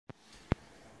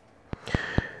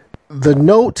The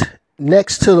note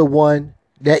next to the one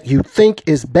that you think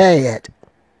is bad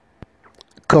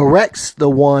corrects the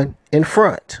one in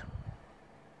front.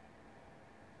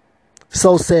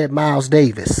 So said Miles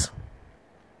Davis.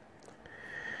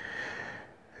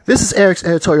 This is Eric's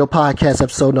Editorial Podcast,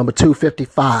 episode number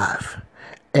 255.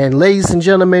 And ladies and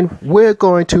gentlemen, we're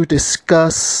going to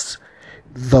discuss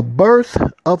the birth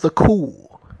of the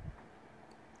cool.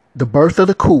 The birth of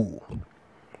the cool.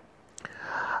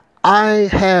 I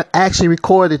have actually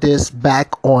recorded this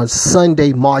back on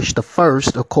Sunday, March the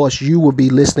 1st. Of course, you will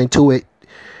be listening to it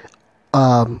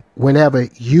whenever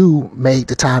you made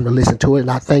the time to listen to it. And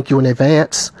I thank you in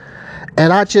advance.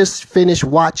 And I just finished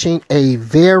watching a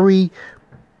very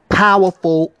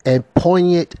powerful and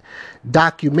poignant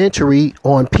documentary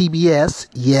on PBS.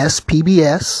 Yes,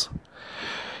 PBS.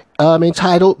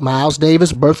 Entitled Miles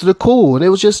Davis, Birth of the Cool. And it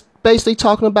was just basically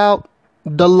talking about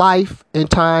the life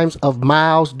and times of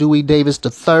Miles Dewey Davis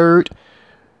III,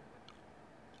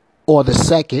 or the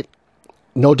second.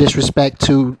 No disrespect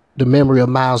to the memory of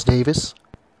Miles Davis.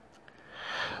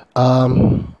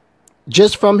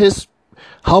 Just from his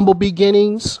humble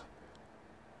beginnings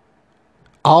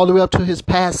all the way up to his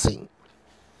passing.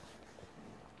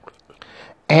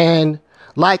 And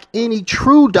like any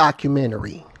true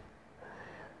documentary,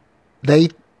 they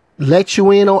let you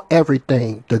in on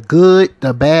everything. The good,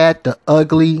 the bad, the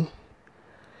ugly,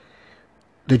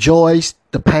 the joys,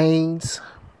 the pains,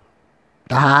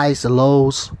 the highs, the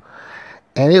lows.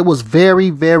 And it was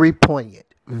very, very poignant.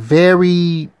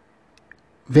 Very,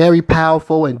 very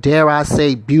powerful, and dare I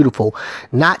say beautiful.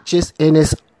 Not just in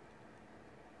its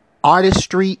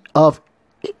artistry of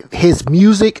his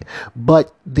music,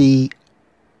 but the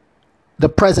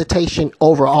presentation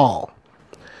overall.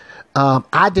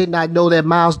 I did not know that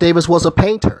Miles Davis was a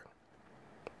painter.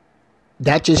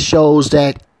 That just shows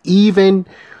that even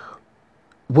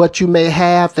what you may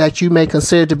have that you may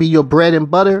consider to be your bread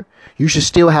and butter, you should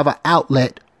still have an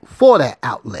outlet for that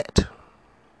outlet.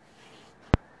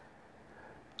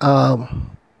 I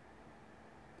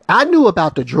knew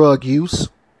about the drug use,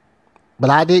 but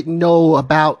I didn't know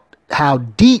about how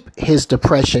deep his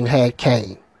depression had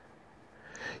came.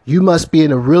 You must be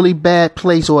in a really bad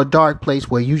place or a dark place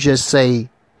where you just say,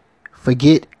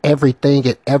 forget everything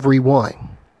and everyone.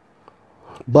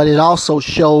 But it also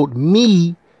showed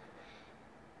me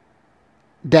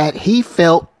that he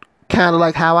felt kind of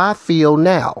like how I feel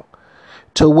now,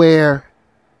 to where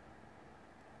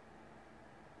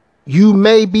you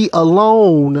may be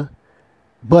alone,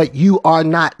 but you are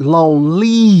not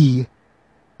lonely,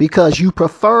 because you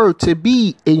prefer to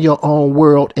be in your own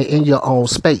world and in your own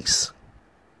space.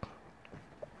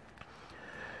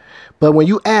 But when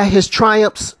you add his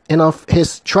triumphs and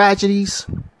his tragedies,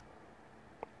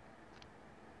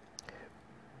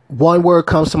 one word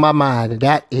comes to my mind, and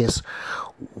that is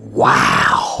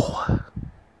wow.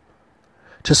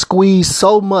 To squeeze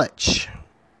so much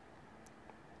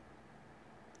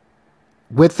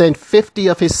within 50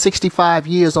 of his 65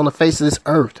 years on the face of this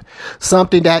earth.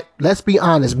 Something that, let's be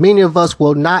honest, many of us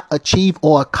will not achieve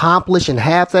or accomplish in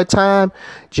half that time.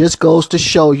 Just goes to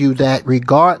show you that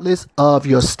regardless of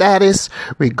your status,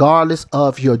 regardless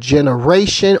of your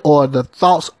generation or the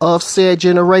thoughts of said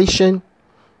generation,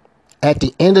 at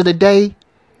the end of the day,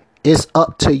 it's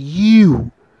up to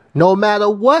you. No matter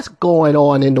what's going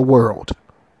on in the world,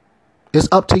 it's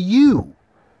up to you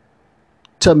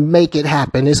to make it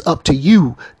happen. It's up to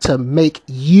you to make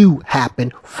you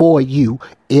happen for you,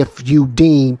 if you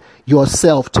deem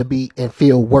yourself to be and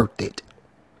feel worth it.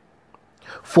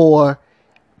 For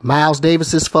Miles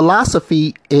Davis's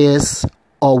philosophy is,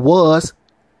 or was,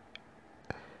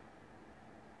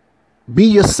 be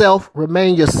yourself,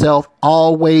 remain yourself,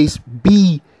 always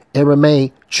be and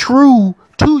remain true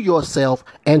to yourself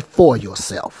and for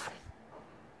yourself.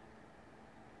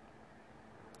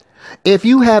 If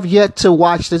you have yet to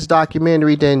watch this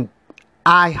documentary, then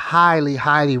I highly,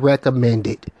 highly recommend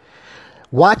it.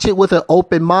 Watch it with an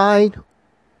open mind,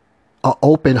 an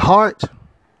open heart.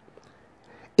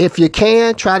 If you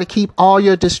can, try to keep all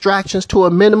your distractions to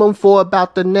a minimum for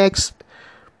about the next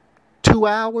 2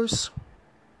 hours.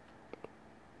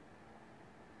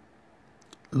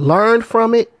 Learn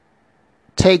from it,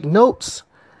 take notes,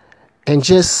 and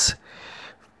just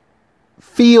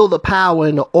feel the power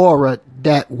and the aura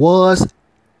that was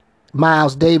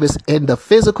Miles Davis in the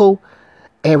physical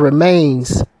and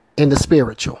remains in the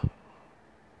spiritual.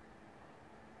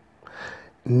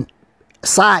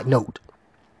 Side note,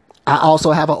 I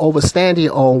also have an overstanding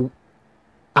on,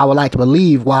 I would like to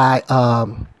believe, why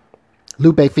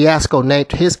Lupe Fiasco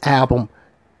named his album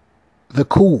The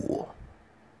Cool.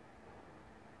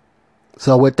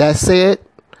 So with that said,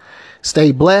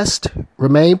 Stay blessed,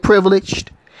 remain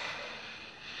privileged,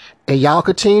 and y'all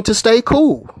continue to stay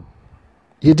cool.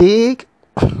 You dig?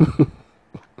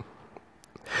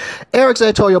 Eric's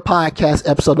Editorial Podcast,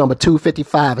 episode number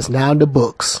 255 is now in the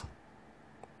books.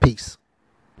 Peace.